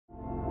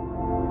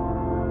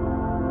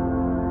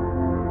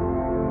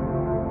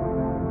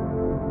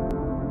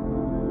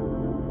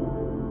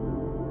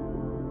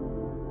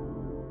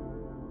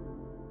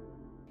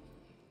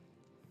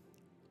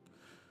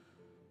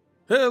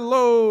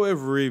Hello,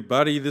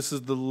 everybody. This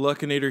is the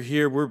Luckinator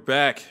here. We're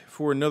back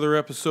for another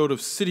episode of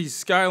City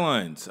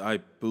Skylines. I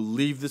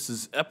believe this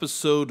is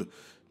episode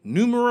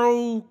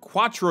numero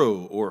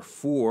cuatro, or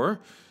 4,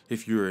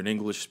 if you're an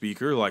English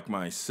speaker like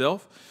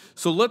myself.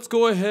 So let's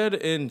go ahead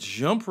and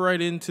jump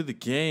right into the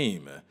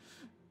game.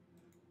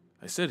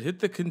 I said hit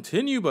the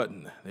continue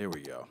button. There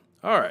we go.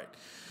 All right.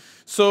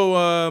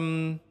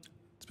 So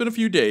it's been a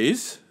few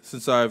days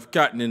since I've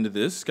gotten into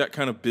this. Got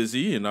kind of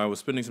busy, and I was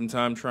spending some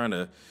time trying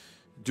to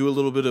do a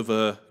little bit of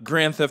a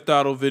Grand Theft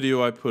Auto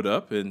video I put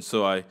up, and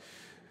so I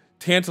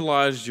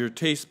tantalized your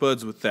taste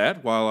buds with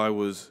that while I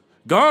was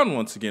gone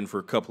once again for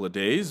a couple of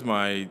days.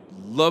 My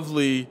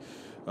lovely,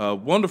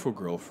 wonderful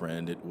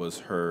girlfriend,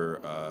 it's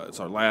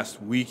our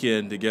last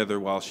weekend together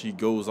while she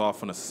goes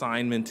off on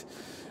assignment,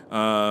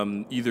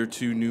 either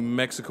to New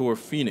Mexico or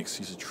Phoenix.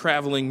 She's a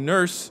traveling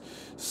nurse,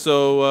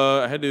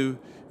 so I had to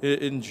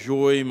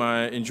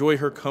enjoy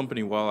her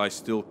company while I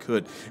still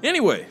could.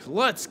 Anyway,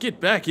 let's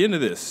get back into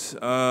this.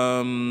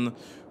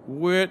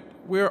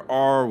 Where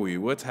are we?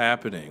 What's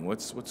happening?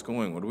 What's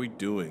going? What are we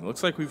doing?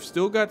 Looks like we've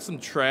still got some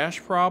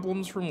trash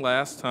problems from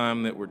last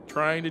time that we're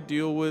trying to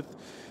deal with.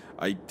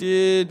 I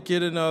did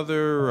get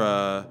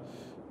another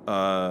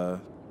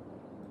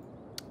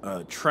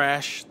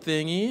trash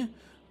thingy,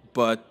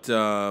 but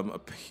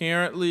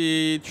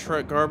apparently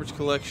garbage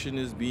collection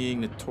is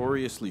being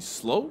notoriously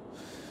slow.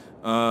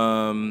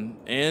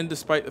 And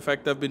despite the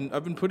fact I've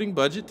been putting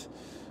budget,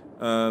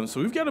 so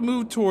we've got to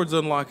move towards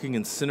unlocking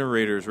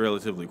incinerators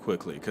relatively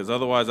quickly, because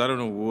otherwise I don't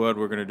know what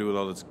we're gonna do with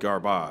all this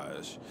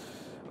garbage.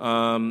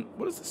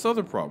 What is this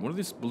other problem? What is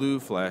this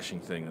blue flashing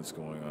thing that's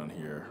going on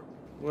here?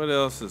 What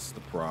else is the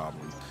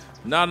problem?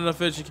 Not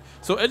enough education.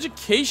 So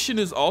education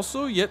is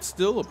also yet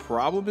still a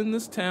problem in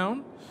this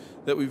town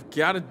that we've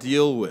got to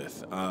deal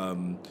with.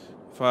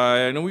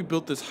 I know we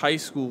built this high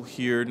school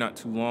here not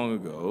too long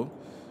ago.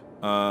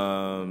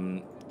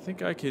 I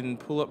think I can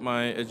pull up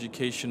my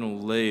educational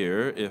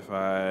layer if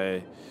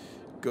I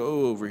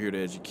go over here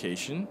to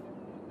education.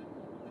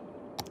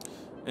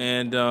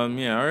 And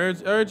yeah, our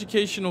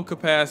educational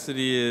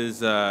capacity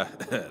is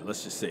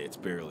let's just say it's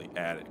barely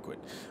adequate.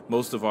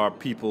 Most of our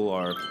people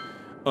are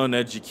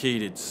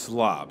uneducated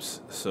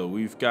slobs, so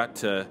we've got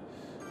to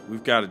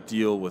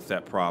deal with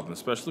that problem,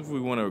 especially if we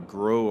want to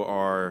grow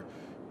our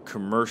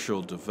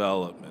commercial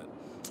development.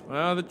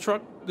 Well,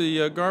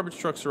 the garbage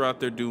trucks are out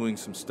there doing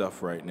some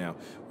stuff right now.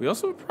 We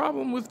also have a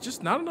problem with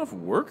just not enough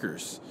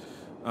workers.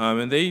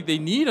 And they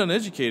need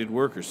uneducated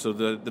workers, so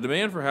the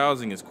demand for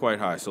housing is quite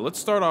high. So let's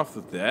start off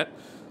with that.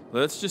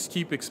 Let's just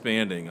keep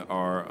expanding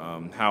our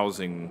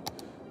housing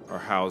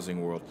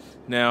world.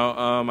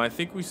 Now, I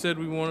think we said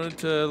we wanted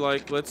to,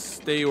 let's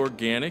stay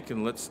organic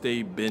and let's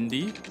stay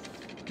bendy.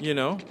 You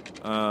know,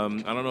 I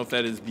don't know if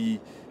that is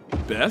the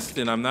best,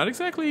 and I'm not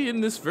exactly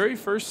in this very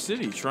first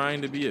city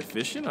trying to be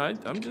efficient.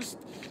 I'm just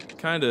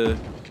kind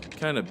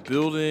of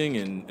building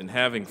and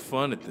having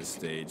fun at this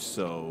stage,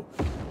 so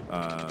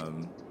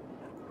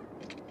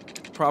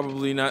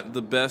probably not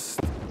the best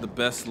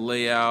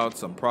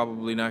layouts. I'm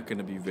probably not going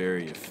to be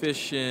very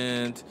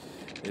efficient.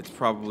 It's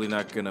probably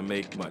not going to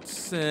make much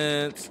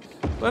sense,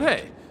 but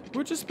hey,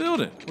 we're just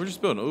building.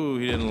 Ooh,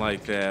 he didn't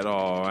like that.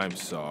 Oh, I'm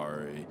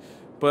sorry,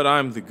 but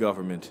I'm the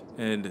government,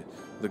 and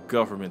the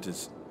government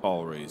is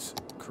always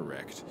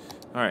correct.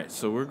 All right,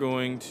 so we're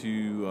going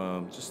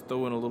to just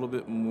throw in a little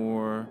bit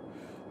more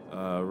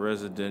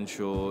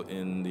residential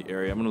in the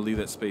area. I'm going to leave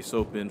that space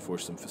open for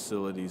some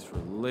facilities for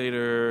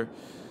later.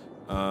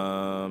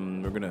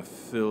 We're going to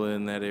fill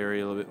in that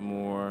area a little bit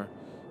more.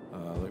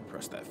 Let me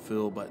press that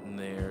fill button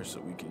there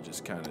so we can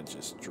just kind of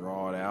just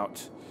draw it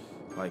out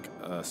like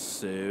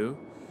so.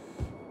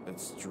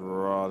 Let's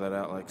draw that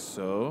out like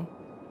so.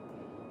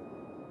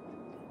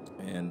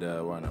 And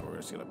why not? We're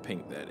just going to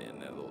paint that in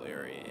that little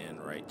area and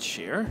right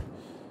here.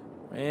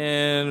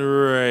 And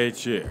right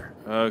here.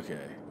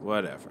 Okay,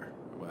 whatever.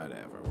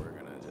 We're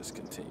going to just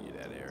continue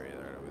that area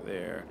right over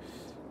there.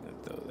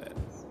 And throw that.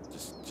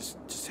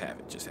 Just have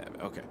it.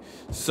 Okay.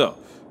 So,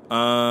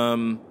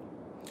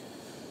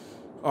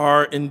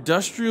 our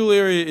industrial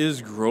area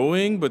is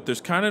growing, but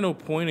there's kind of no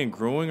point in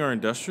growing our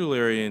industrial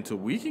area until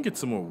we can get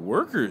some more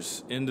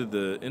workers into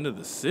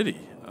the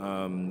city.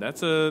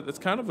 That's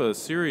kind of a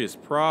serious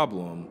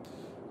problem,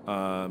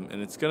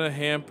 and it's going to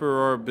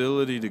hamper our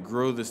ability to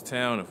grow this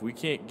town if we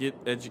can't get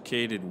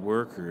educated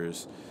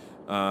workers.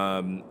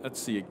 Let's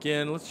see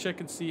again. Let's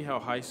check and see how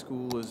high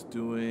school is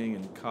doing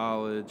and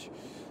college.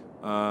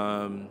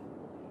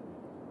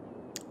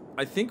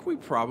 I think we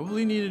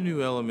probably need a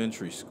new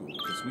elementary school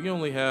because we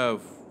only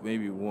have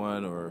maybe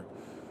one or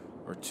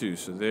two.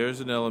 So there's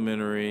an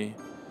elementary,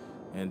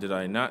 and did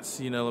I not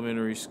see an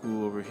elementary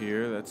school over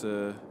here? That's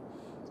the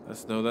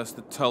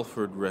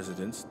Telford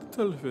residence.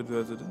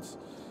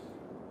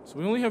 So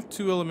we only have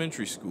 2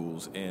 elementary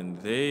schools, and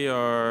they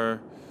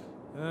are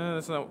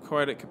that's not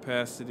quite at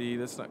capacity.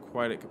 But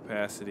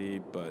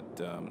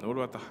what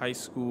about the high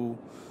school?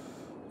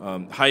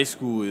 High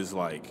school is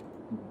like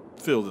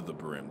filled to the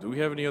brim. Do we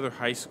have any other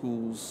high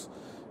schools?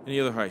 Any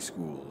other high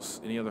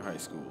schools?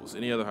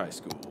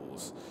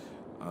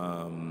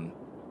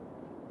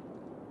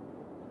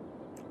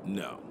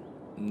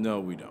 No,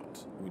 we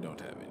don't. We don't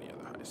have any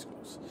other high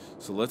schools.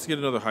 So let's get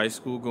another high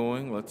school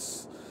going.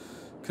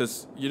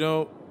 Because, you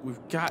know,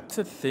 we've got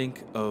to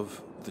think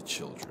of the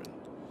children.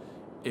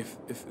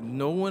 If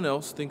no one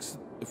else thinks,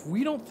 if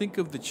we don't think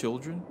of the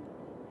children,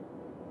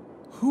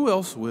 who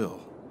else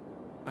will?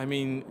 I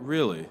mean,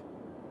 really.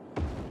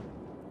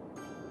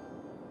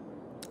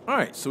 All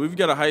right, so we've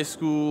got a high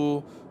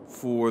school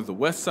for the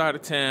west side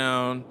of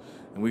town,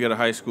 and we got a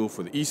high school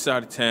for the east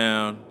side of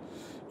town.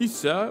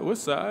 East side,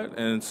 west side,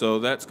 and so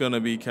that's going to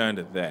be kind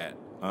of that.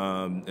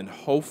 And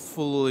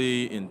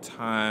hopefully in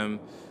time,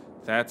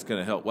 that's going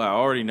to help. Wow,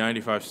 already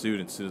 95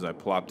 students. As soon as I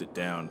plopped it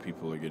down,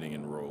 people are getting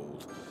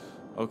enrolled.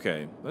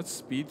 Okay, let's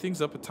speed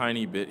things up a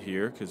tiny bit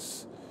here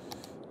because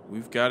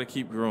we've got to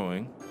keep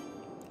growing.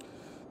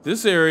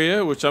 This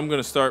area, which I'm going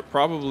to start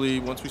probably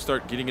once we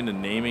start getting into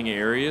naming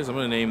areas, I'm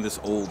going to name this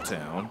Old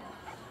Town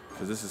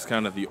because this is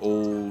kind of the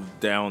old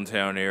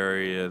downtown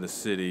area of the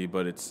city,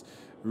 but it's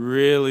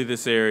really,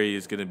 this area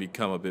is going to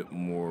become a bit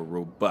more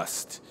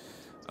robust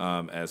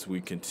as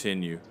we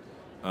continue.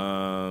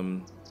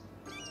 How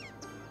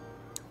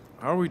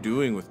are we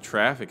doing with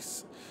traffic?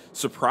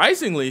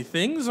 Surprisingly,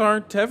 things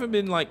haven't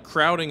been like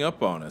crowding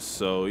up on us.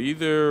 So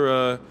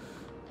either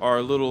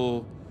our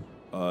little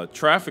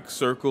traffic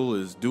circle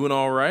is doing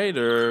all right,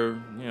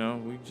 or you know,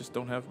 we just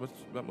don't have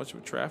that much of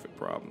a traffic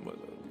problem. But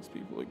these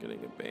people are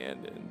getting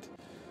abandoned.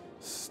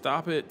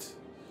 Stop it!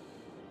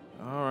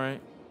 All right.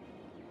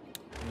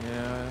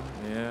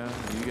 Yeah,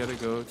 you gotta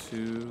go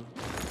to...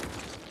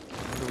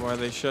 I wonder why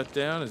they shut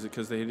down. Is it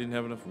because they didn't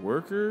have enough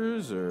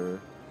workers, or...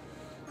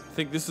 I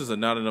think this is a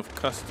not enough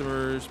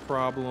customers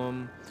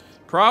problem.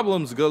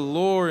 Problems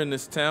galore in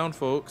this town,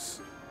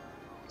 folks.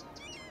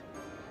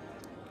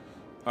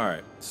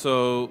 Alright,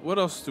 so what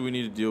else do we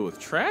need to deal with?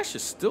 Trash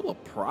is still a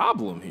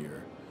problem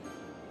here.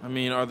 I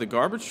mean, are the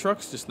garbage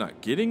trucks just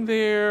not getting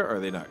there? Are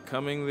they not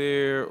coming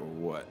there, or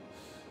what?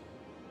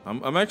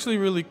 I'm actually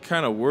really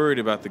kind of worried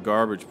about the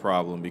garbage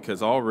problem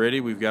because already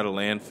we've got a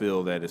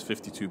landfill that is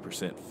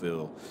 52%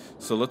 fill.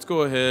 So let's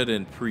go ahead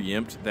and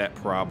preempt that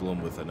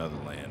problem with another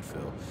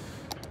landfill.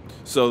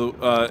 So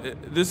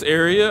this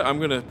area I'm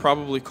going to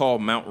probably call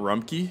Mount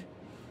Rumpke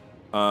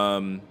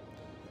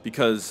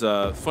because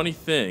funny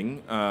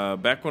thing,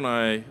 back when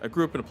I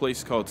grew up in a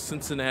place called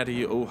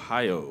Cincinnati,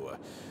 Ohio,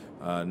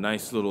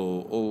 nice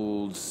little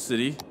old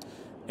city,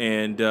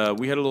 and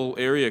we had a little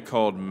area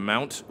called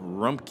Mount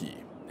Rumpke.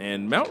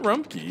 And Mount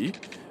Rumpke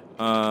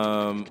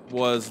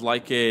was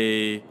like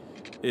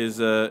is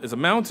a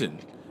mountain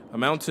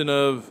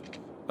of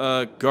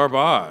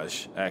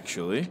garbage.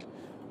 Actually,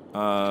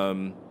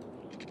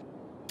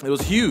 it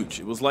was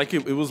huge. It was like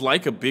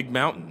a big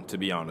mountain, to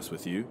be honest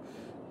with you.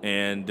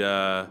 And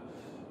I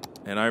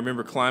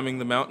remember climbing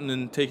the mountain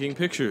and taking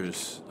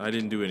pictures. I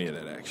didn't do any of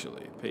that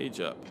actually. Page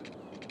up.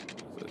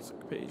 Let's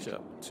page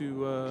up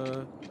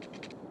to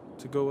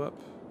go up.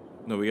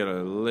 No, we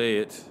gotta lay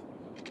it.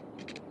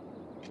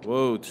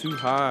 Whoa, too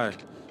high.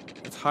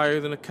 That's higher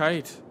than a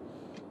kite.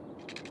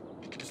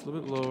 Just a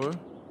little bit lower.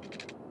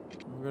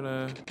 We're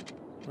gonna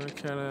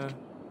kind of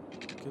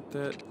get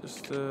that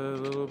just a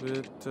little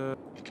bit.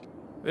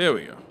 There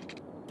we go.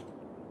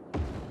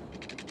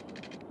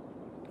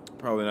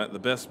 Probably not the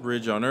best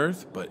bridge on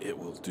earth, but it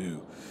will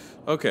do.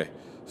 Okay,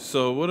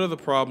 so what are the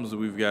problems that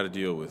we've got to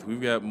deal with? We've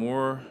got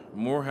more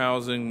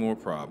housing, more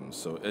problems.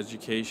 So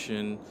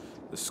education,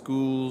 the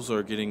schools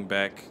are getting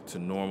back to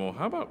normal.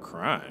 How about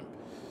crime?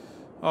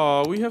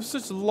 Oh, we have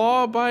such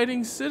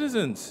law-abiding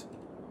citizens.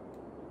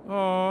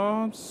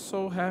 Oh, I'm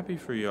so happy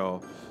for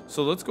y'all.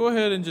 So let's go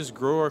ahead and just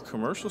grow our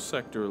commercial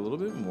sector a little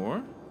bit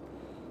more.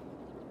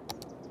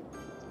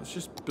 Let's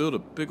just build a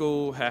big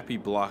old happy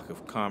block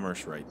of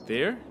commerce right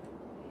there.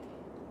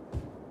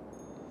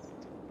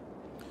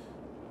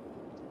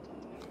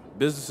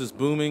 Business is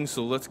booming,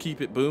 so let's keep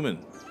it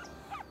booming,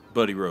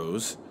 Buddy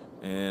Rose.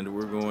 And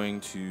we're going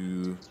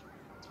to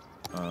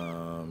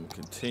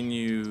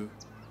continue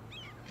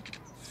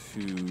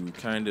to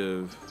kind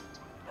of...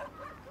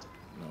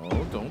 No,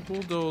 don't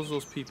bulldoze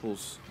those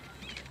people's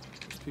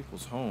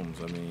homes.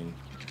 I mean,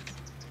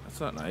 that's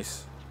not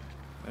nice.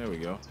 There we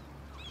go.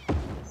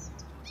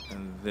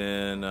 And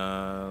then,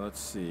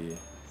 let's see.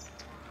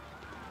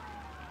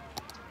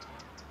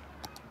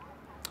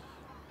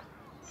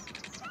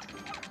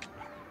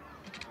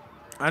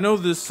 I know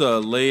this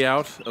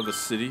layout of a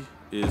city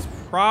is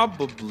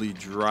probably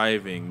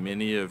driving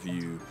many of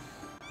you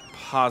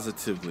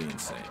positively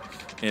insane.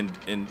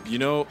 And you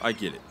know, I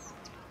get it.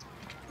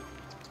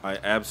 I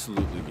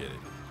absolutely get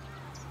it.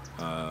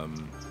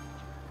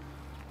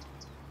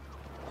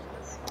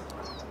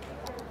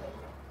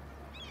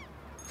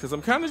 Because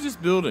I'm kind of just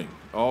building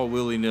all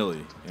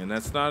willy-nilly, and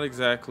that's not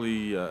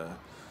exactly the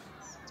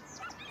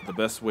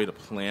best way to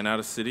plan out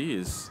a city,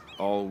 is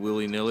all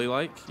willy-nilly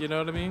like, you know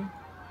what I mean?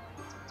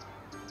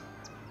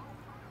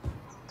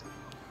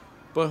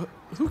 But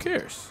who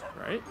cares,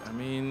 right? I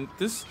mean,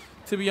 this,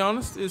 to be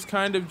honest, is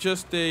kind of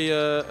just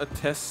a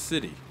test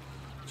city,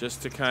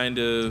 just to kind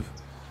of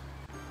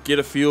get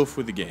a feel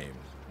for the game.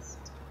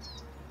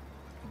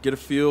 Get a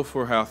feel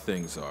for how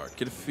things are.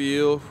 Get a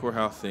feel for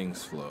how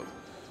things flow.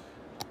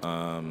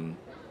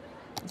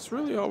 That's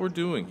really all we're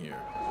doing here.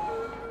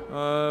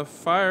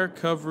 Fire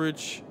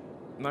coverage,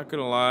 not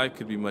gonna lie,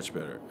 could be much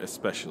better,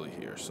 especially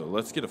here. So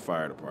let's get a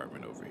fire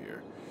department over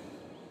here,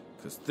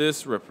 because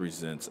this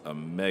represents a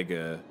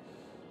mega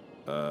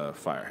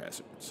fire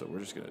hazard. So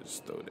we're just gonna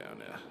throw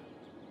down a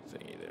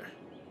thingy there.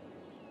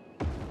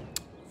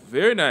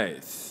 Very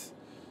nice.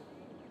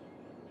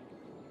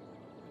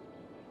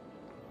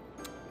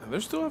 And they're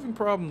still having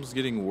problems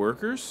getting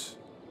workers.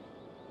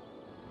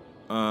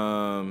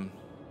 So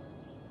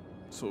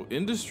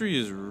industry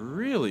is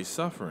really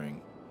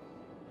suffering.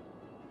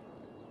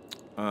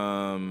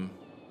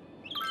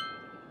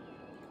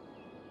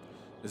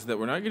 Is that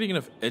we're not getting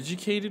enough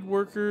educated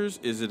workers?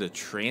 Is it a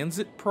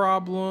transit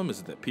problem?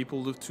 Is it that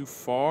people live too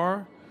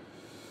far?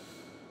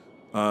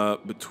 From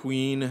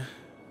the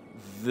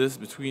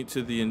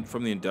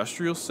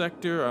industrial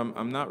sector?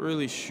 I'm not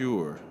really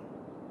sure.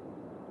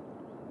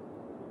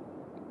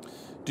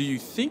 Do you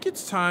think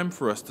it's time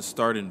for us to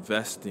start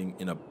investing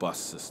in a bus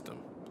system?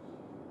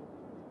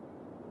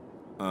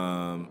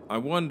 I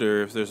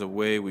wonder if there's a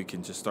way we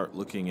can just start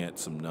looking at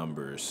some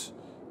numbers.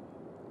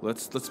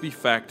 Let's be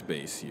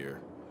fact-based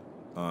here.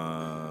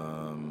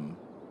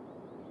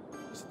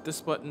 Is it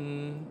this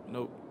button?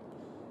 Nope.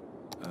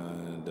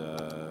 And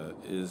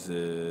is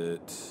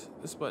it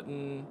this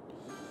button?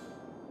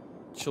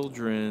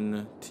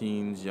 Children,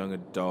 teens, young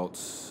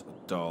adults,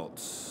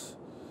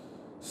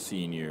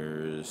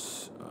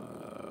 seniors,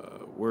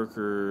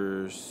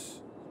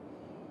 workers.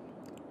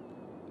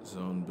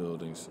 Zone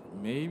buildings.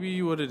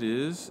 Maybe what it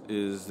is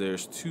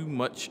there's too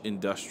much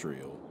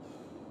industrial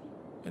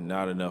and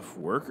not enough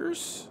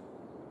workers.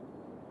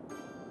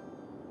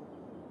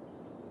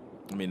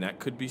 I mean, that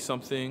could be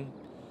something.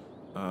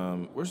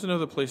 Where's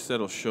another place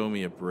that'll show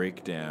me a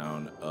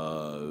breakdown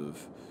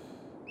of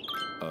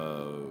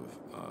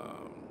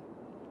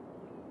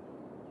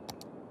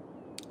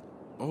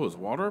oh, is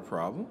water a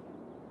problem?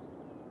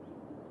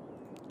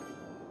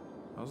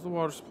 How's the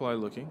water supply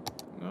looking?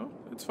 No,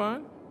 it's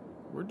fine.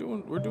 We're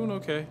doing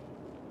okay.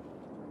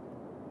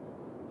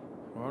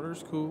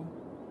 Water's cool.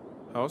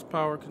 How's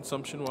power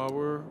consumption while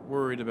we're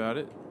worried about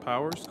it?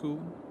 Power's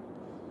cool.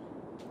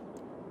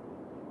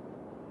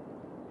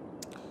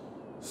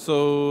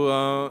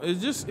 So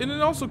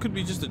it also could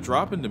be just a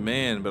drop in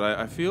demand, but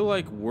I feel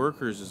like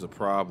workers is a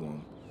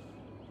problem.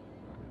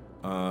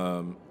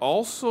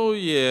 Also,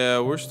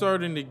 yeah, we're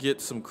starting to get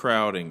some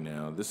crowding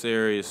now. This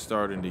area is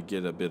starting to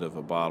get a bit of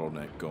a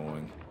bottleneck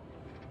going.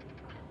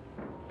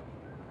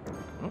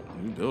 Oh,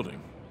 new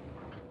building.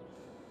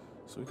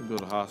 So we can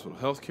build a hospital.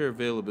 Healthcare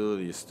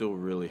availability is still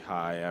really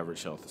high.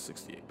 Average health is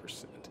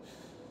 68%.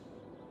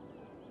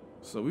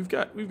 So we've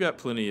got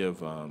plenty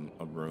of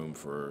room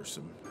for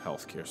some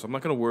healthcare. So I'm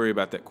not going to worry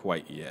about that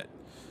quite yet.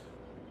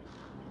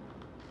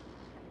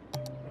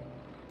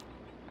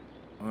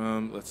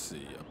 Let's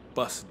see, a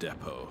bus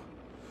depot.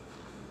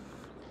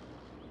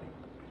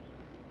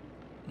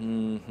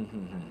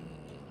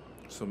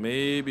 So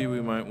maybe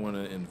we might want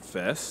to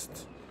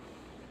invest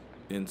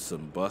in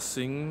some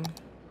busing.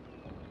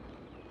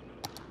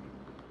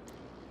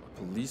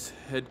 Police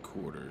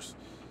headquarters.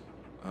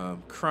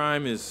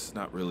 Crime is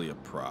not really a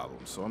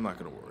problem, so I'm not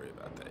going to worry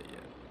about that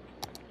yet.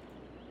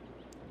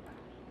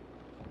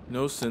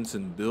 No sense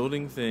in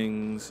building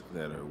things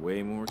that are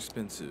way more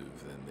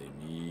expensive than they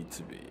need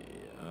to be.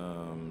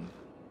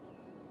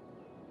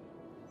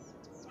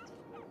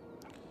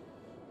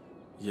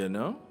 You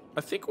know,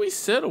 I think we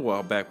said a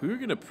while back we were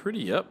going to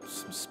pretty up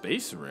some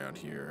space around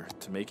here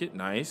to make it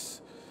nice,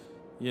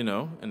 you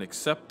know, and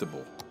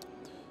acceptable.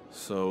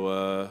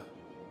 So,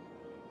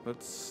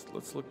 let's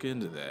look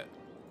into that.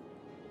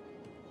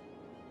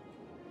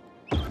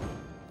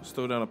 Let's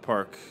throw down a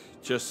park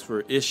just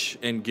for ish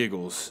and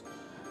giggles.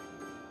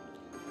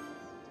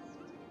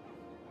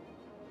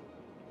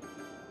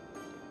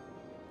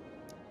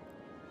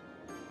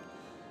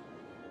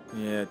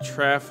 Yeah,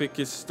 traffic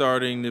is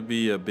starting to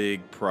be a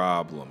big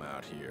problem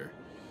out here.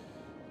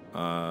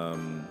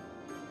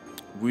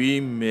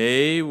 We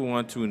may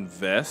want to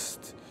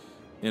invest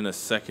in a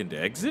second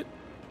exit.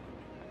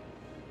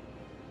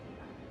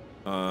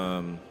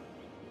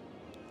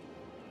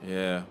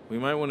 Yeah, we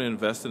might want to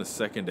invest in a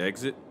second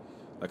exit,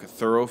 like a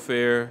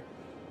thoroughfare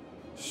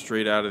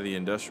straight out of the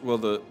industrial.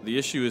 Well, the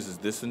issue is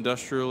this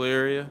industrial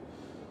area.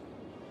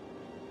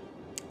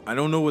 I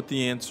don't know what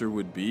the answer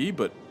would be,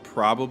 but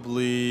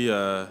probably,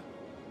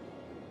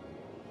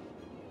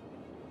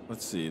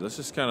 let's see. Let's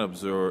just kind of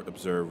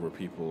observe where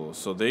people.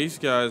 So these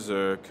guys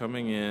are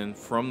coming in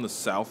from the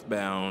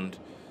southbound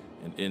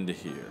and into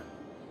here,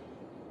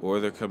 or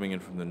they're coming in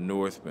from the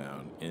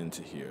northbound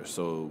into here.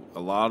 So a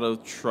lot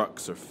of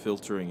trucks are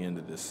filtering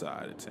into this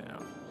side of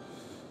town.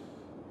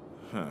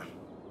 Huh.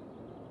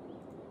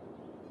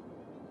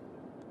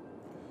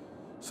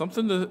 Some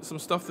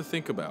stuff to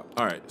think about.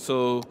 All right,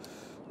 so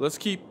let's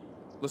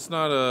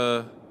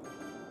not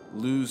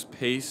lose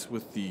pace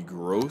with the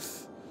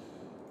growth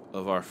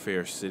of our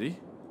fair city.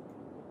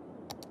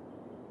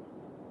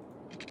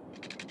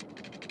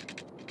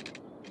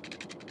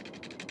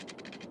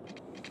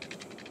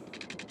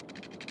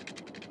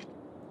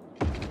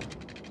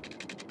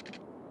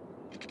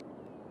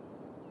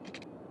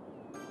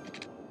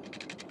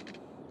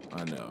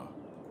 I know.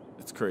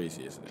 It's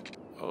crazy, isn't it?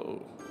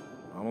 Oh,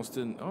 almost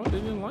didn't. Oh, they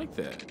didn't like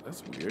that.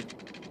 That's weird.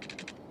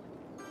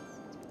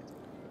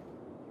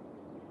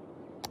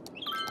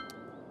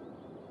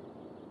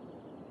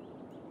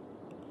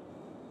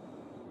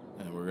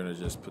 And we're gonna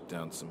just put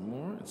down some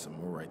more and some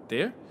more right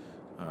there.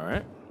 All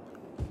right.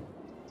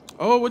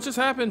 Oh, what just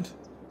happened?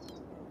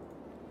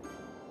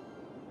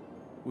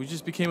 We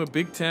just became a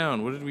big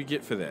town. What did we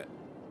get for that?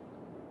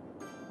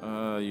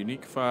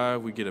 Unique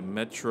 5. We get a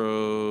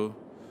metro.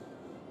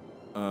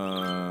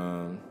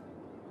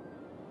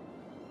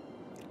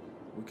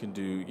 We can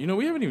do. You know,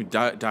 we haven't even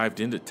dived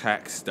into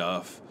tax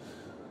stuff.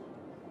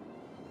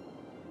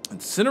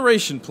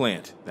 Incineration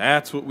plant.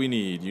 That's what we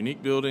need.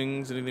 Unique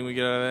buildings. Anything we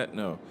get out of that?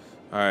 No.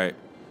 All right.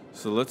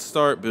 So let's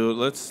start build.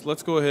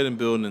 Let's go ahead and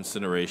build an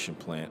incineration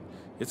plant.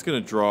 It's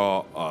gonna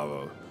draw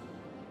a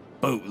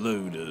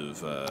boatload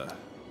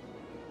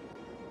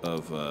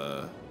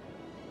of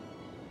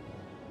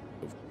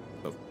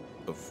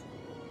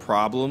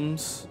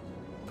problems,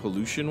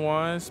 pollution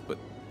wise, but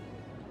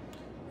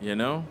you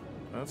know,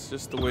 that's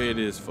just the way it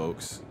is,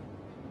 folks.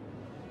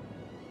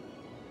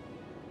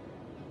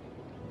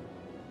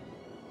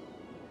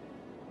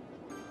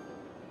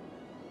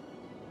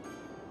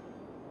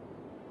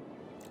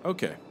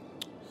 Okay.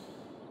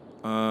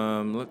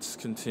 Let's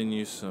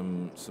continue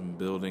some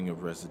building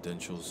of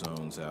residential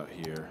zones out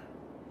here.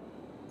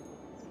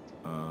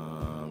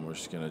 We're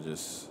just gonna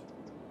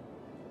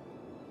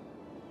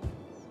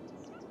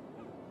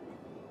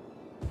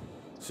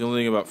It's the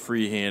only thing about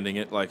freehanding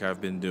it like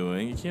I've been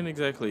doing. You can't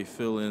exactly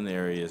fill in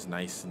areas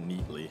nice and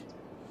neatly.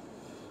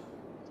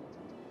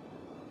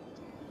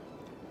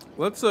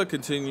 Let's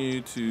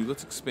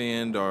let's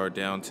expand our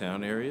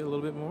downtown area a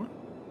little bit more.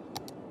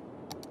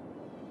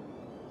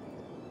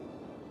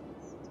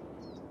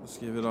 Let's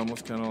give it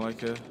almost kind of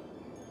like a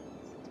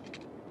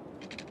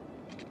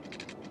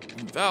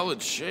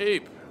invalid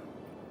shape.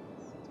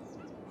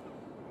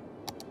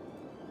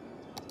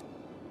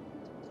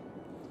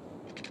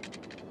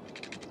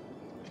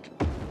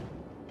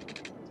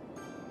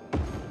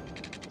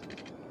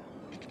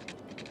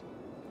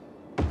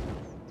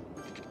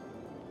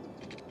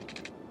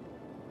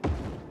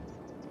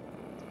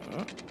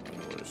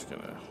 We're just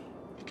gonna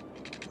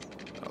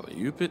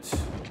alley-oop it.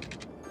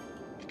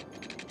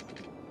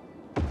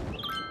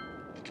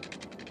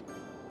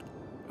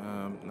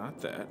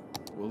 Not that.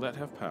 Will that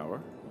have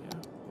power? Yeah.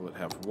 Will it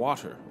have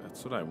water?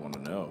 That's what I want to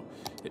know.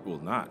 It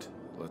will not.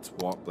 Let's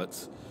walk.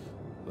 Let's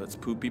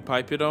poopy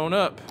pipe it on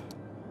up.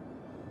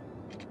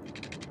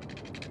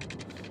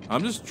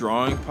 I'm just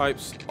drawing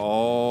pipes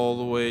all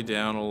the way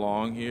down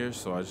along here,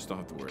 so I just don't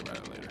have to worry about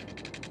it later.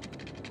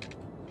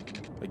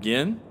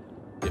 Again,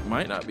 it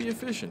might not be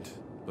efficient,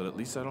 but at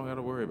least I don't have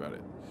to worry about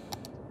it.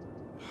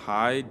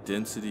 High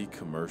density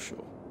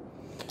commercial.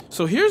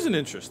 So here's an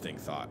interesting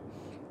thought.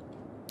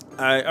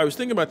 I was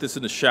thinking about this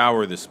in the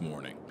shower this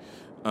morning.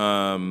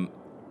 What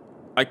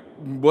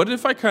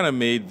if I kind of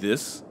made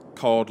this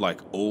called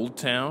like Old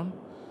Town,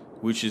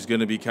 which is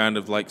going to be kind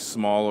of like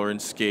smaller in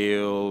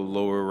scale,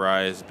 lower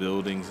rise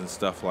buildings and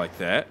stuff like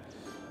that.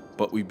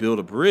 But we build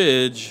a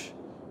bridge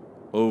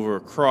over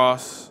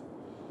across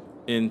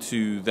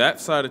into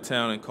that side of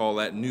town and call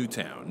that New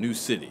Town, New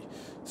City.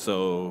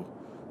 So,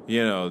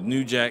 you know,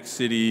 New Jack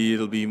City,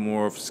 it'll be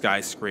more of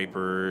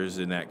skyscrapers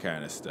and that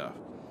kind of stuff.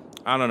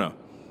 I don't know.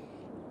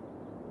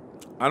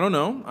 I don't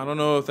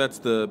know if that's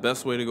the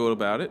best way to go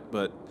about it,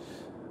 but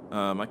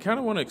I kind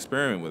of want to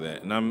experiment with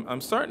it, and I'm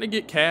starting to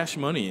get cash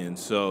money in,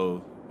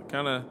 so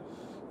kind of,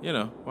 you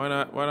know, why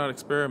not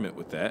experiment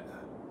with that?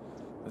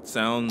 It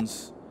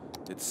sounds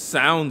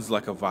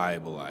like a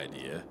viable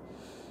idea.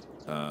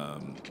 I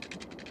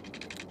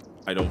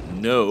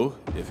don't know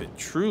if it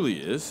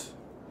truly is,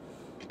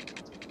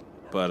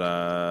 but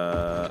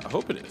I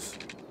hope it is.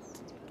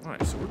 All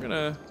right, so we're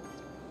gonna.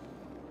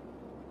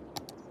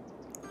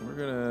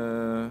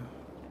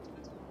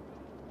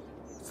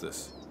 What's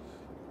this?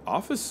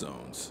 Office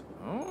zones.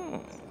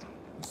 Oh,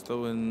 let's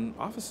throw in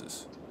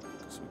offices,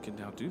 because we can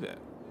now do that.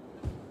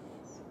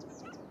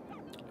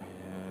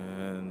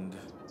 And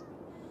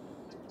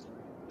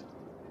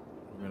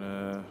we're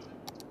gonna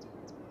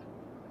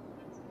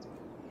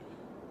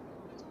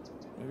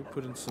maybe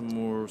put in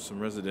some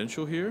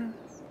residential here.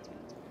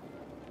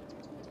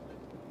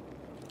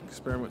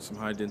 Experiment with some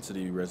high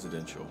density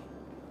residential.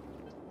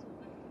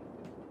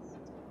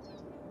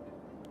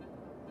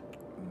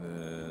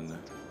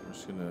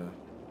 Just gonna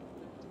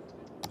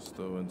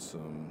throw in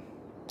some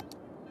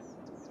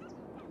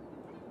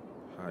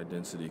high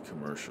density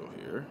commercial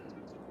here.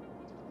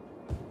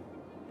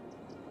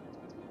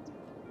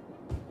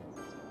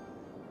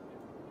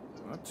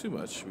 Not too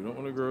much. We don't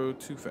want to grow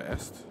too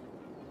fast,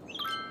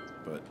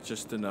 but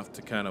just enough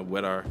to kind of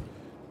wet our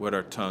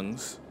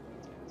tongues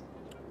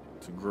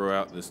to grow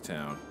out this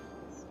town.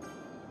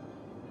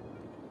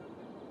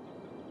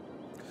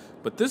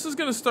 But this is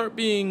gonna start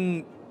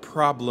being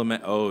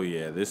problematic. Oh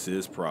yeah, this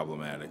is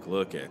problematic.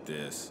 Look at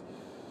this.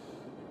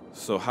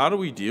 So how do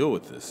we deal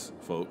with this,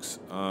 folks?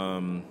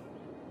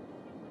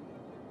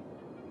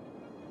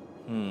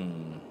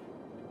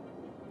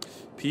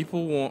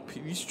 People want,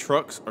 these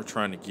trucks are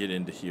trying to get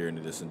into here,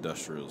 into this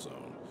industrial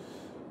zone.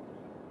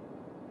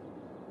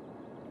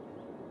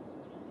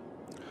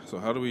 So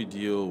how do we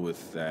deal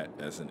with that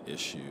as an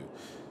issue?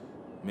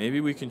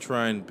 Maybe we can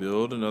try and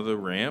build another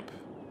ramp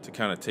to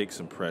kind of take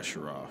some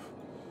pressure off.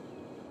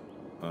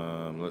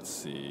 Let's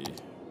see.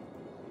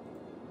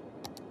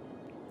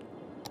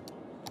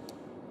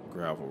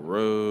 Gravel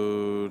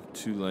road,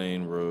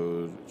 2-lane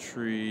road,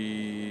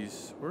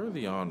 trees. Where are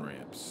the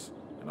on-ramps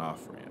and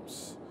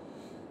off-ramps?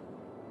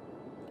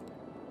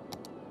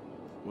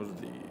 What are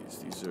these?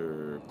 These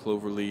are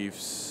clover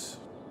leaves.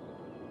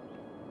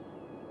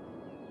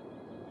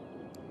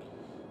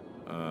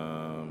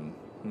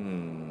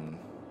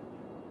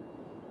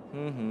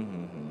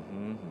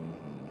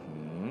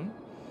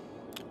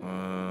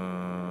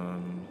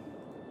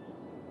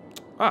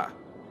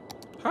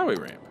 Highway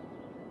ramp.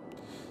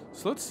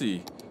 So let's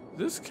see.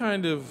 This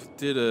kind of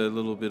did a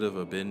little bit of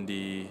a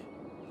bendy,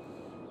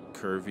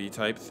 curvy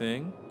type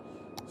thing.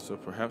 So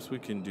perhaps we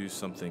can do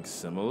something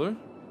similar.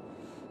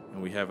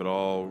 And we have it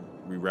all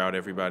reroute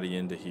everybody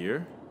into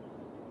here.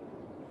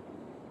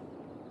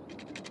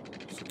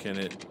 So can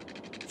it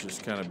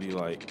just kind of be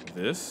like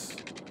this?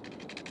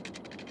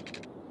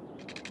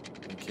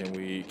 And can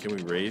we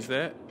raise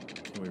that?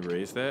 Can we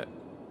raise that?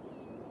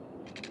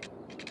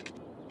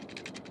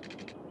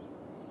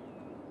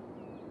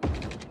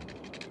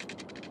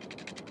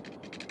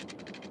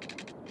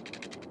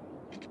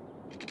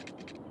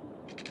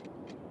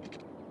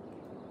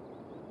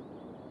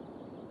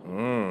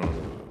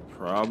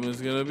 Problem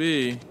is gonna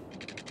be,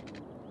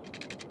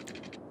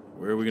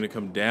 where are we gonna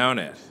come down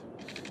at?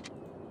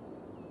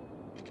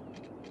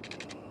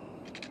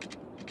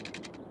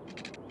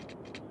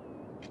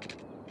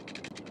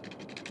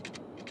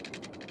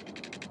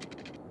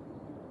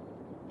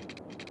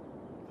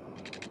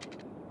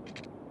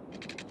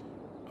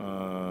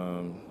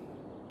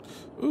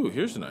 Ooh,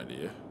 here's an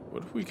idea.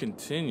 What if we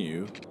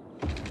continue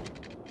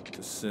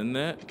to send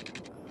that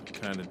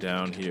kind of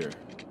down here?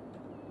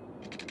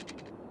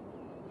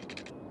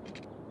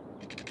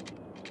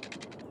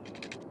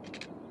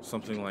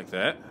 Something like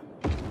that.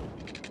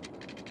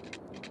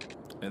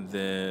 And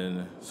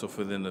then, so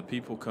for then the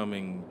people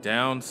coming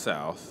down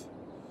south,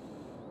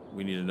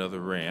 we need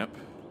another ramp.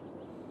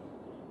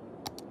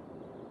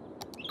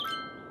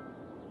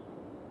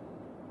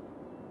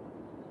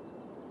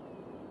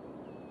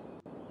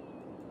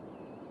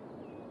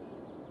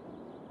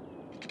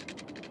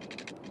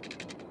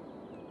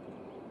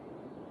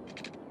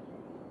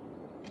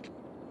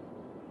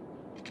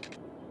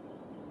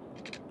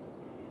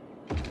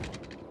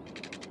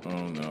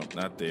 Oh no,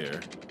 not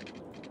there.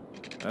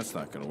 That's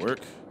not gonna work.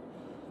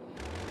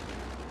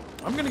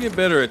 I'm gonna get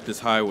better at this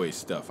highway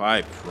stuff,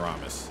 I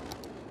promise.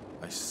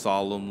 I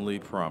solemnly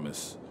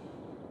promise.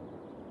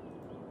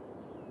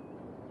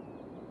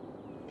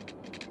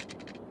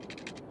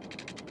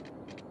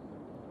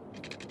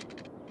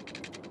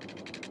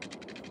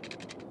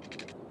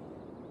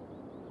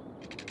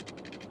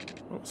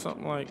 Oh,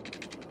 something like...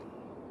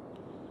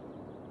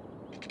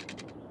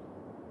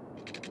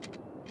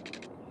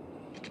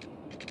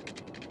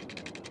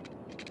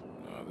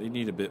 They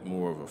need a bit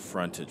more of a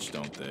frontage,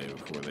 don't they,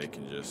 before they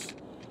can just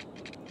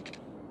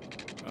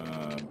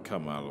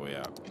come all the way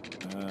out.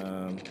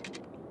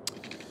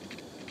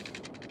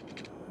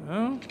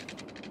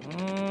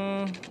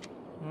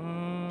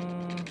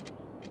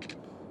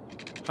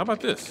 How about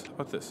this? How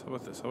about this? How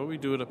about this? How about we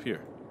do it up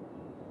here?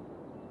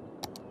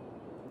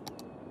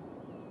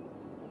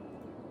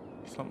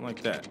 Something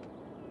like that.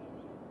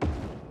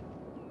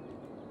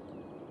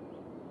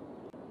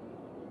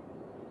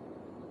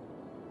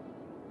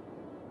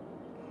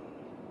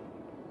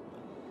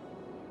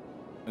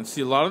 And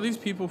see, a lot of these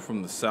people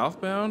from the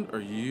southbound are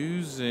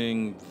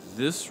using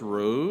this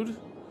road.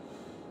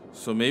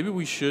 So maybe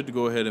we should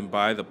go ahead and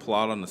buy the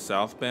plot on the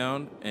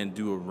southbound and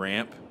do a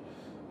ramp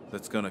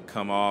that's going to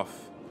come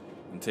off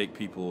and take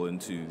people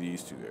into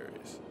these two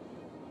areas.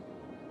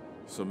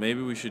 So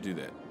maybe we should do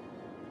that.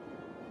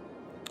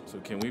 So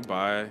can we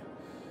buy...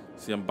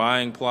 See, I'm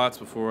buying plots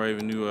before I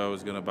even knew I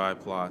was going to buy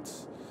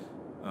plots.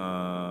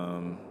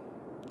 How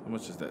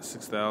much is that?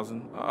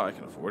 6,000? Oh, I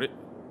can afford it.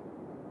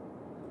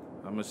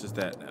 How much is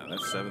that now?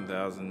 That's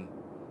 7,000.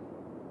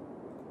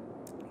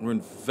 We're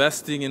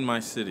investing in my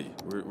city.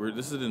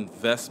 This is an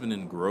investment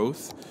in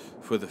growth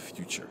for the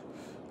future.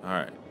 All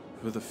right,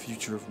 for the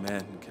future of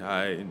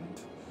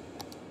mankind.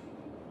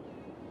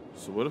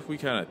 So what if we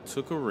kind of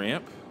took a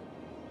ramp?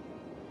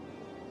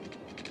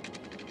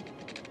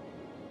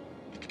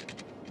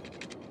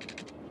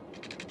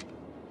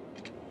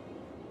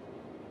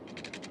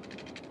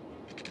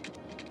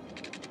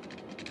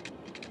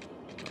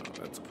 Oh,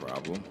 that's a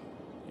problem.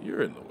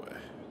 You're in the way.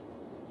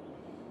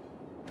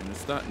 And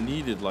it's not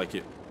needed like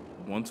it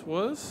once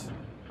was,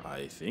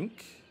 I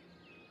think.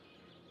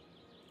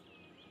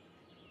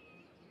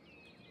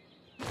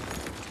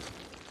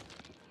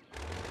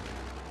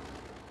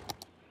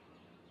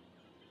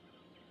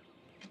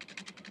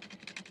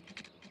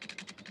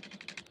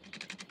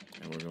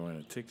 And we're going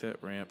to take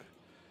that ramp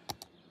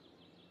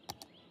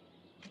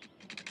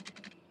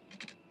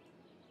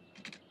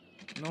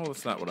No,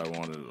 that's not what I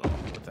wanted at all,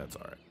 but that's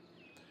all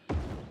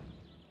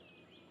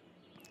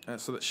right.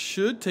 So that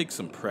should take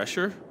some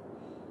pressure.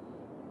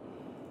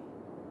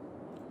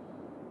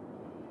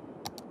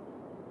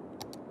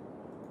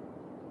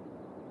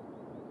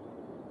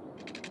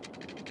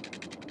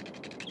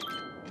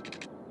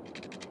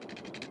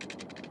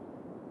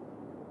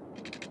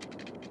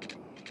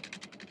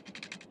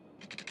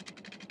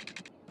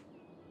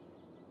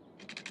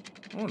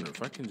 I wonder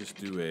if I can just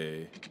do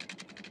a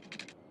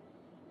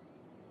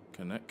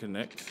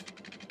connect.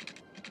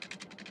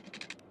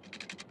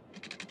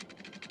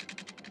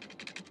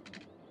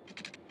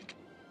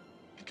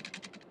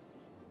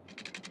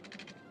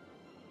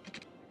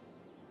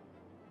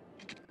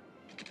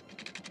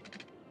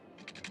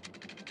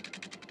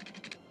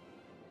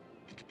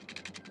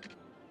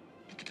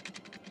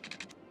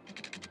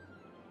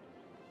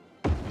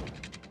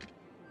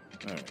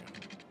 There we go.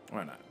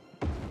 Why not?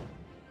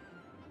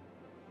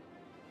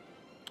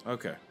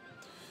 Okay.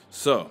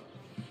 So.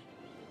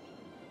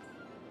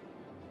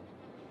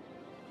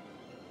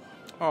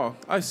 Oh,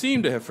 I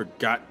seem to have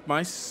forgot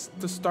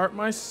to start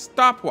my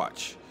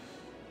stopwatch.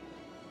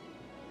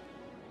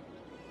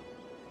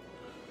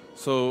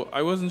 So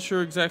I wasn't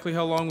sure exactly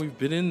how long we've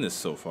been in this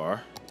so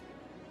far.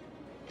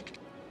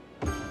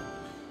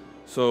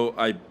 So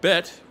I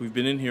bet we've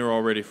been in here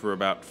already for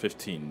about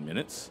 15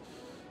 minutes.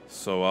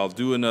 So I'll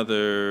do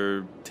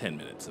another 10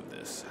 minutes of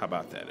this. How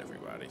about that,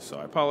 everybody? So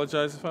I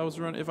apologize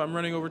if I'm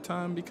running over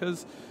time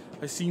because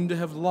I seem to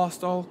have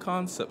lost all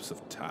concepts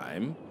of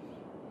time.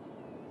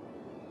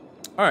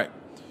 All right.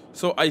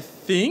 So I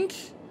think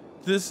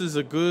this is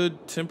a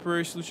good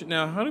temporary solution.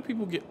 Now, how do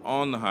people get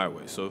on the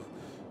highway? So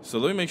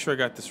let me make sure I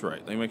got this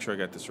right.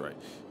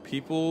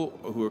 People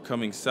who are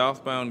coming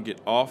southbound get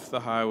off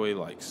the highway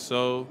like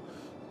so.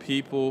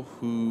 People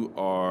who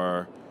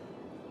are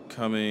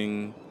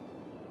coming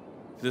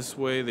this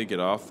way, they get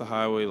off the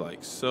highway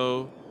like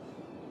so.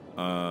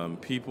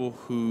 People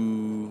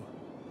who...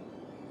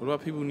 What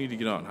about people who need to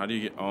get on? How do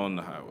you get on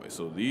the highway?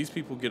 So these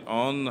people get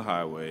on the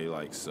highway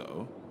like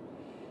so.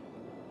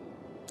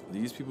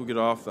 These people get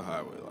off the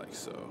highway like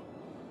so.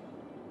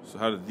 So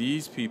how do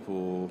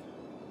people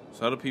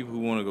who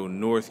want to go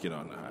north get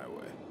on the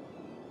highway?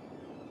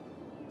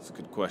 That's a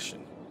good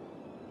question.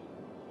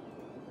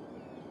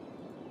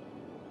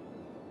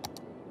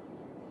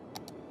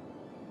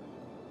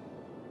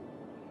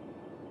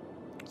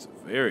 It's a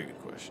very good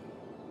question.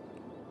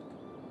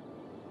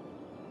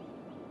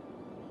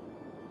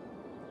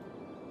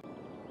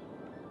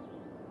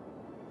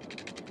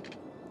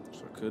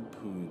 So I could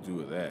do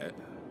with that.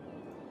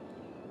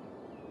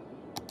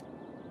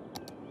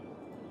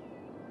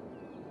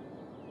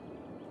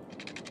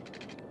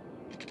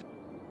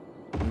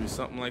 Maybe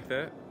something like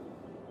that.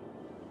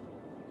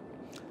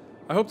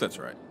 I hope that's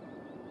right.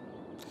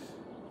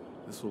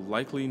 This will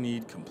likely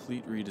need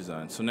complete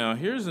redesign. So now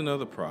here's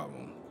another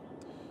problem.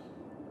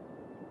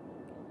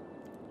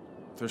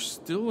 There's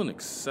still an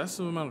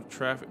excessive amount of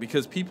traffic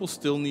because people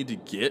still need to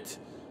get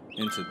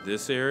into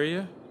this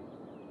area.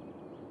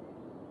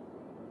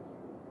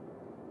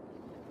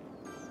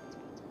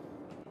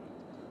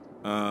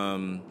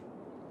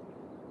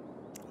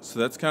 So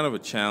that's kind of a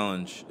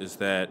challenge, is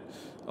that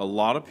a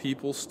lot of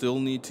people still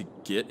need to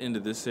get into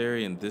this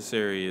area, and this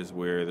area is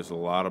where there's a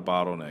lot of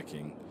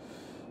bottlenecking.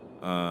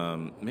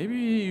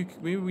 Maybe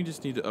we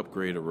just need to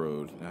upgrade a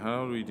road. Now,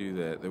 how do we do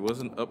that? There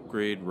was an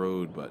upgrade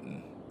road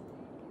button.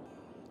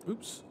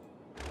 Oops.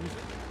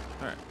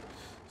 All right.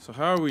 So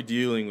how are we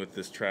dealing with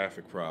this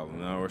traffic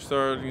problem? Now we're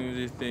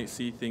starting to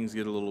see things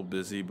get a little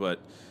busy, but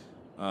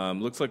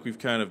looks like we've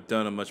kind of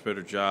done a much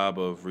better job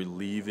of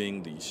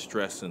relieving the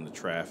stress and the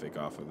traffic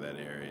off of that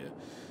area.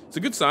 It's a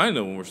good sign,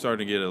 though, when we're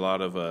starting to get a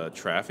lot of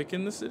traffic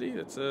in the city.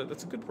 That's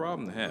a good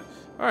problem to have.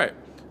 All right,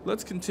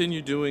 let's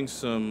continue doing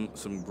some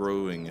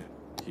growing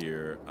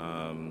here.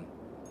 I'm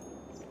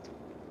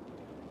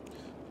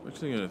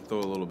actually going to throw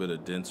a little bit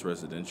of dense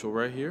residential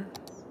right here.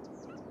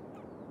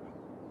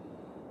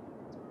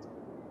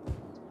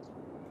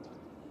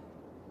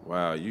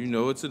 Wow, you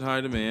know it's in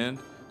high demand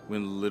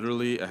when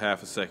literally a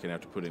half a second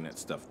after putting that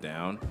stuff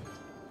down,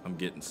 I'm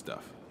getting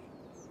stuff.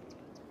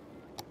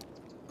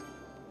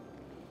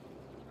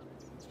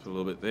 Let's put a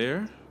little bit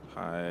there,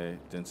 high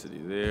density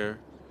there,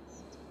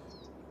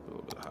 a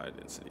little bit of high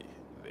density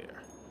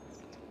there.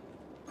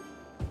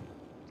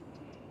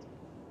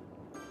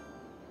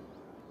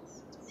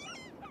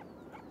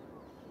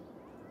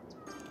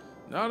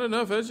 Not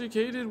enough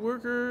educated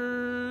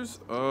workers.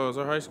 Oh, is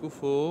our high school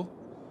full?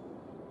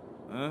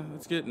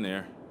 It's getting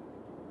there.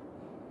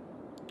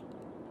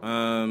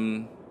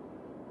 I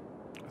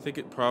think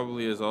it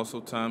probably is also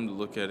time to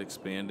look at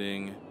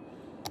expanding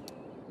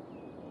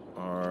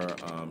our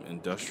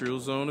industrial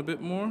zone a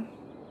bit more.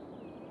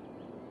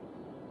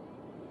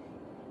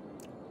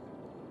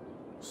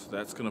 So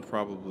that's going to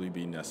probably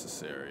be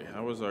necessary.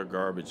 How is our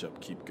garbage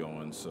upkeep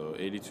going? So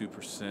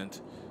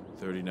 82%,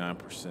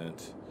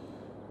 39%.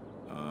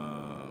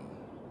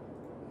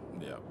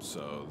 Yeah,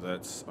 so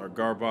that's our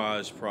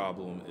garbage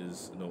problem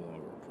is no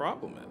longer a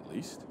problem, at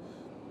least.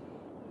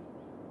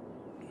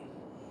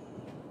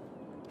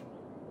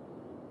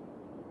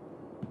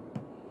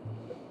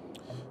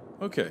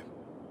 Okay.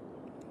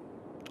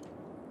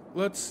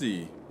 Let's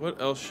see.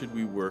 What else should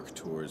we work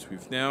towards?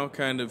 We've now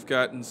kind of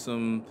gotten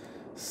some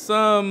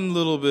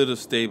little bit of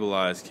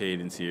stabilized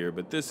cadence here,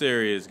 but this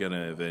area is going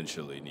to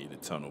eventually need a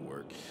ton of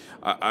work.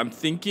 I'm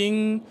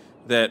thinking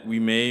that we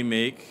may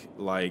make,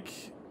 like,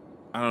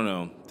 I don't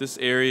know, this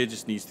area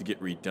just needs to get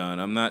redone.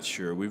 I'm not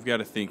sure. We've got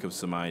to think of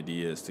some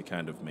ideas to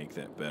kind of make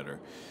that better.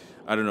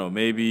 I don't know,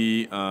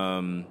 maybe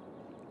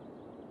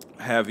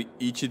have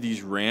each of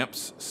these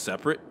ramps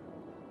separate.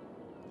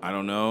 I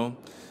don't know.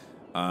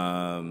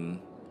 I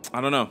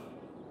don't know.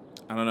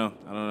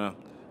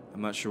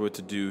 I'm not sure what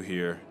to do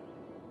here.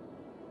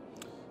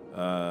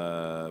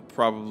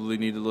 Probably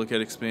need to look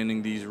at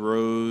expanding these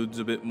roads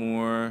a bit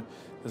more.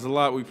 There's a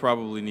lot we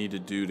probably need to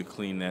do to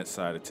clean that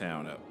side of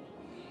town up.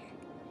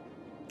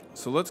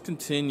 So let's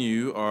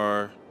continue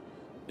our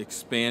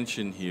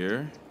expansion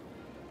here.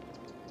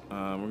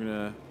 We're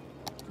gonna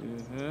do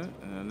that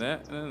and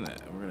that and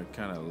that. We're gonna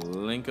kind of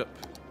link up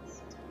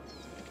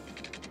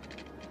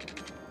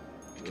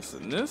this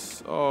and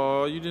this.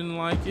 Oh, you didn't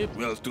like it?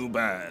 Well, it's too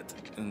bad.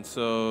 And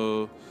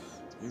so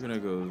you're gonna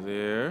go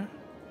there.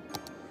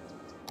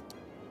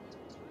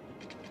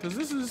 Because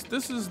this is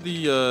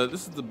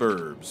the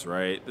burbs,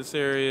 right? This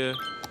area,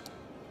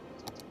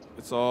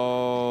 it's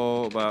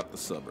all about the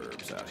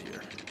suburbs out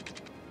here.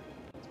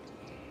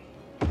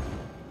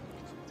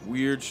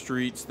 Weird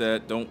streets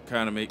that don't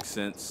kind of make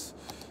sense.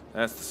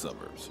 That's the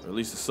suburbs, or at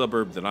least the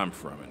suburb that I'm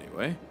from,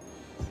 anyway.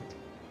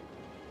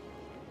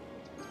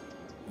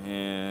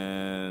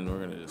 And we're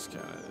gonna just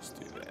kind of just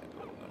do that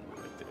little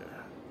number right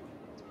there.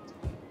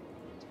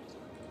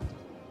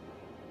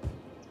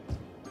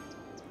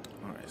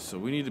 All right, so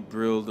we need to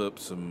build up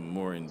some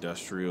more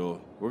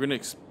industrial. We're gonna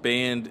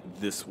expand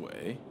this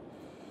way.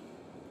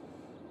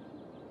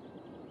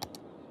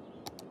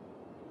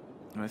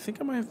 And I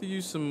think I might have to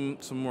use some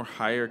more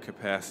higher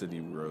capacity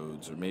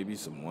roads, or maybe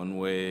some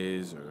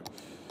one-ways, or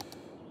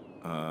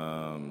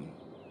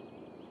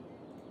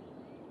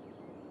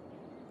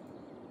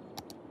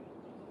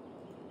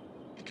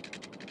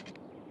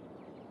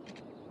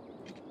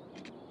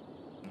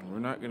we're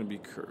not going to be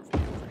curvy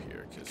over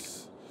here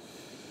because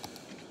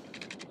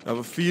I have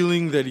a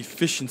feeling that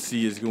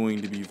efficiency is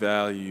going to be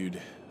valued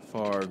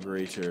far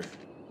greater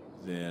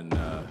than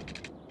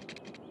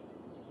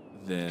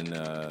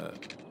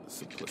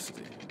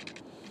simplicity.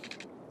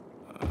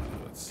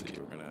 Let's see,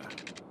 we're gonna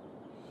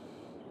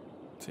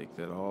take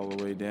that all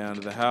the way down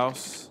to the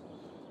house.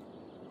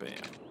 Bam.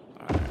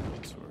 All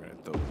right, so we're gonna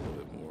throw a little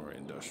bit more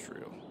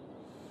industrial.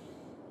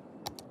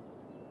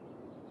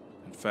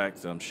 In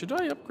fact, should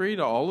I upgrade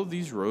all of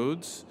these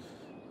roads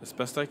as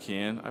best I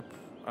can?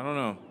 I don't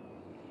know.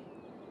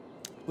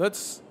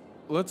 Let's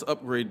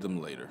upgrade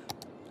them later.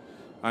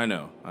 I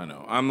know.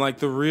 I'm like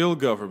the real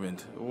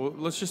government. Well,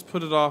 let's just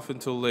put it off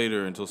until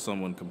later, until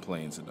someone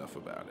complains enough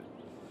about it.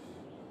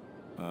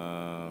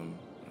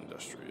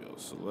 Industrial.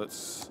 So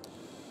let's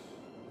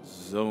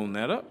zone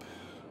that up.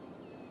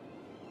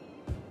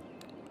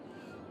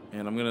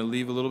 And I'm going to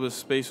leave a little bit of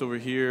space over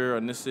here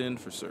on this end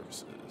for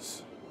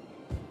services.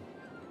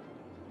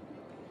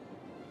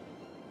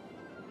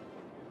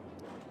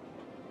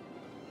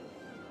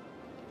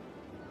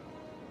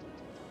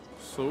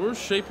 So we're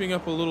shaping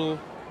up a little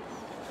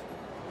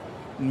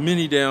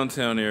mini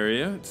downtown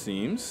area, it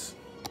seems.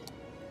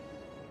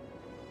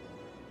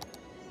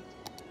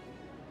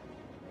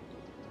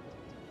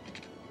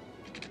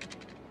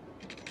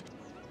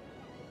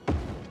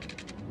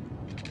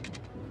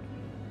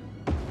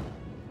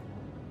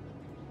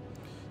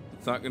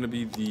 It's not going to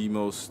be the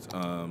most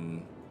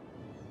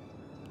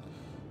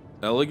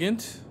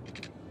elegant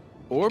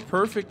or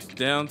perfect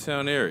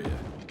downtown area.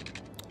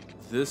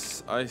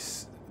 This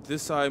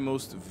I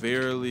most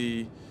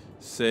verily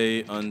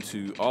say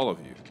unto all of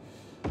you.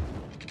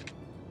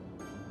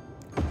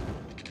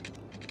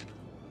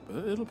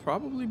 But it'll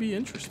probably be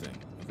interesting.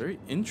 A very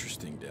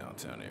interesting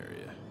downtown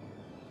area.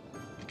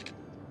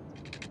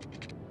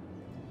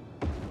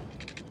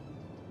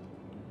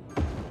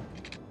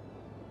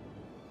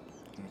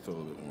 Throw a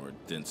little bit more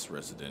dense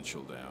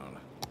residential down,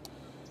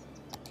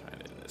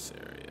 kind of in this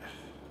area.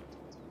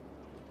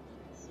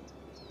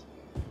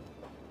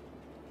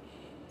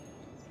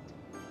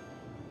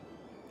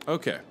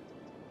 Okay.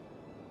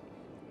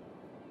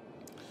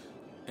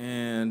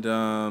 And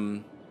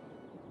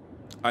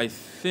I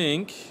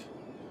think.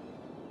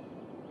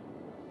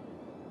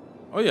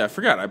 Oh yeah, I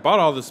forgot. I bought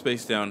all this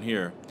space down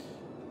here.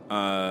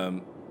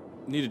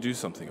 Need to do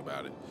something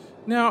about it.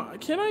 Now,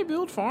 can I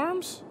build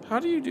farms? How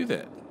do you do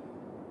that?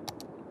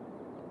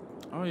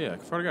 Oh yeah, I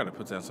forgot to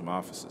put down some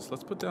offices.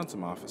 Let's put down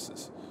some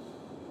offices.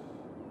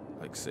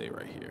 Like say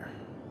right here.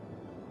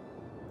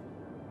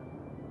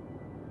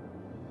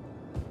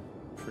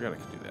 Forgot I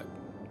could do that.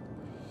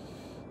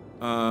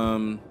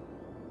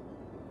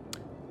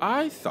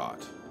 I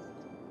thought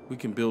we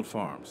can build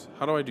farms.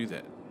 How do I do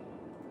that?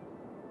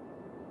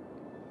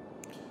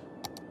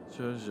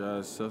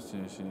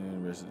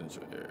 Self-sufficient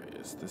residential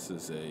areas. This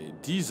is a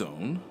D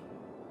zone.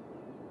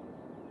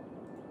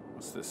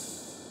 What's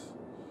this?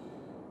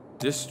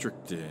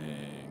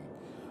 Districting.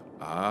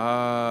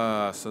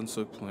 Ah,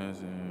 sun-soaked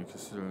plants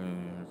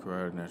considering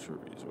required natural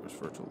resource,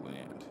 fertile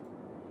land.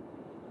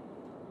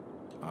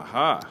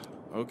 Aha.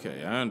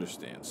 Okay, I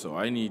understand. So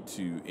I need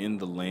to, in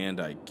the land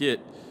I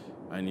get,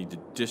 I need to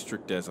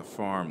district as a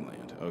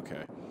farmland.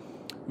 Okay.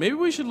 Maybe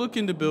we should look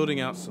into building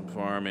out some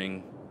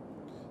farming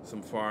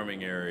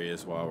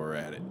areas while we're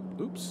at it.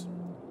 Oops.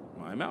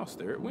 My mouse,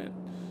 there it went.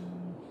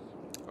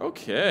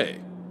 Okay.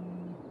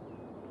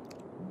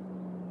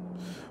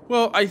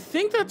 Well, I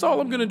think that's all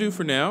I'm going to do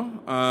for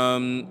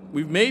now.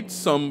 We've made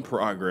some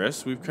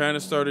progress. We've kind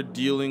of started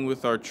dealing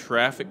with our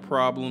traffic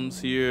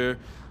problems here,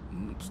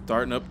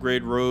 starting to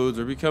upgrade roads.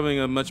 We're becoming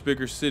a much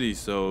bigger city,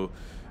 so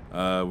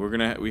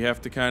we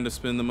have to kind of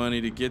spend the money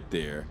to get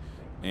there.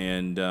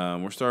 And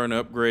we're starting to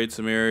upgrade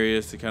some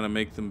areas to kind of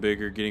make them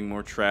bigger, getting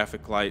more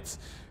traffic lights.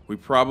 We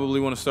probably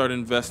want to start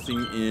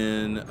investing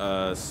in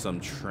some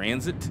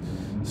transit,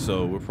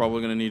 so we're probably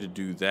going to need to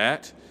do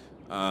that.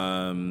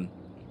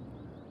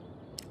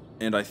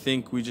 And I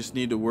think we just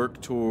need to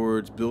work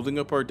towards building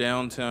up our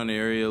downtown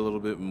area a little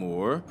bit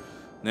more.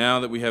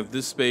 Now that we have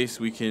this space,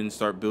 we can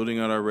start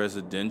building out our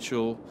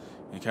residential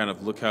and kind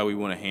of look how we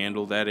want to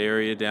handle that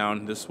area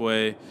down this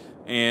way.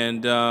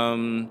 And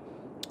I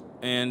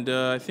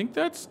think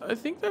that's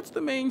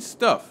the main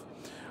stuff.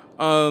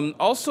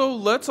 Also,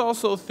 let's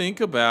also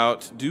think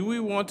about, do we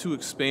want to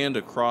expand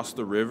across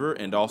the river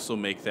and also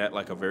make that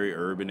like a very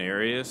urban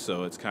area?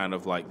 So it's kind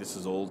of like, this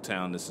is Old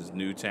Town, this is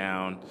New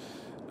Town.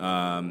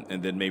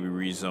 And then maybe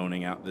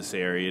rezoning out this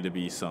area to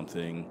be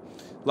something.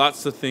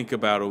 Lots to think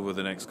about over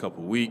the next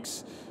couple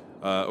weeks,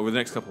 over the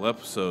next couple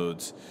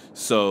episodes.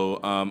 So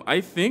I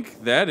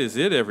think that is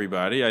it,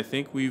 everybody. I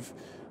think we've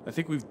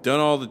done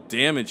all the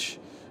damage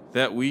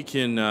that we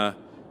can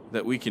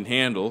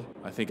handle.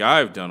 I think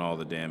I've done all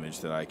the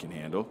damage that I can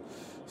handle.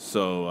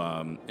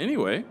 So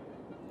anyway,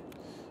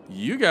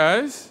 you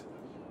guys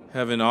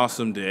have an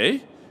awesome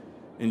day.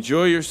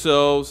 Enjoy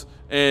yourselves,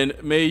 and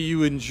may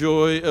you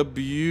enjoy a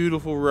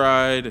beautiful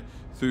ride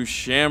through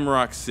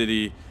Shamrock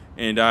City,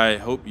 and I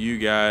hope you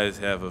guys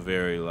have a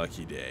very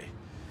lucky day.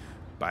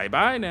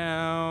 Bye-bye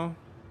now.